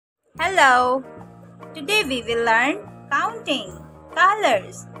Hello! Today we will learn counting,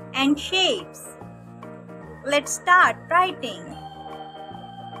 colors and shapes. Let's start writing.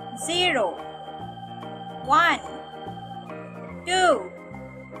 0, 1, 2,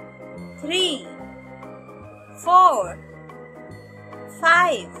 3, 4,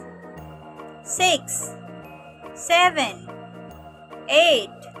 5, 6, 7, 8,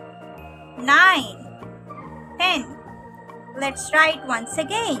 9, 10. Let's write once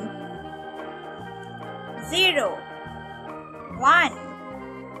again. 0, 1,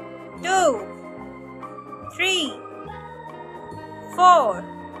 2, 3, 4,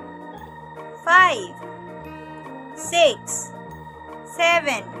 5, 6,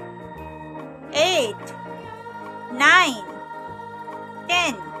 7, 8, 9,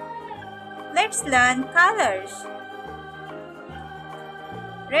 10. Let's learn colors.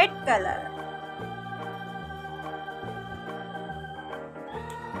 Red color,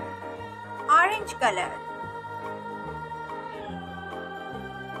 orange color,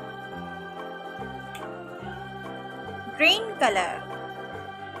 green color,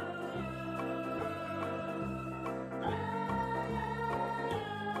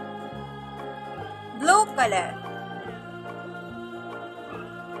 blue color,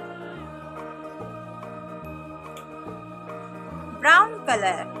 brown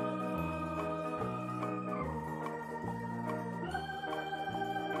color,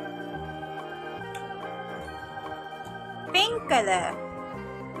 pink color,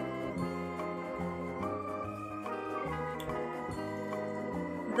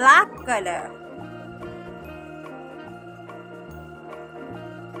 black color,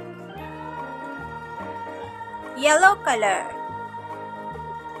 yellow color,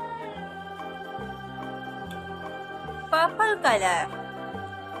 purple color,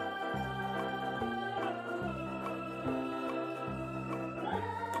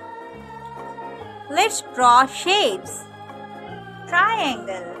 let's draw shapes.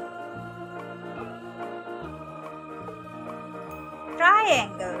 Triangle,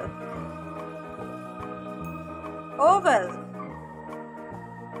 triangle, oval,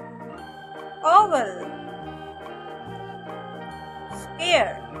 oval,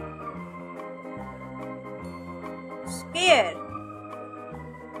 sphere, sphere,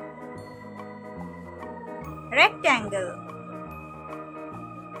 rectangle,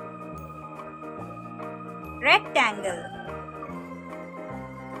 rectangle,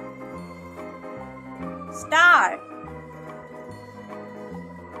 star,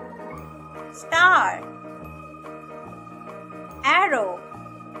 star, arrow,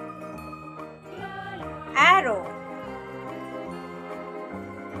 arrow,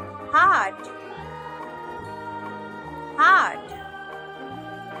 heart, heart,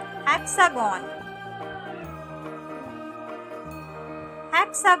 hexagon,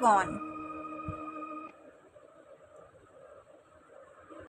 hexagon,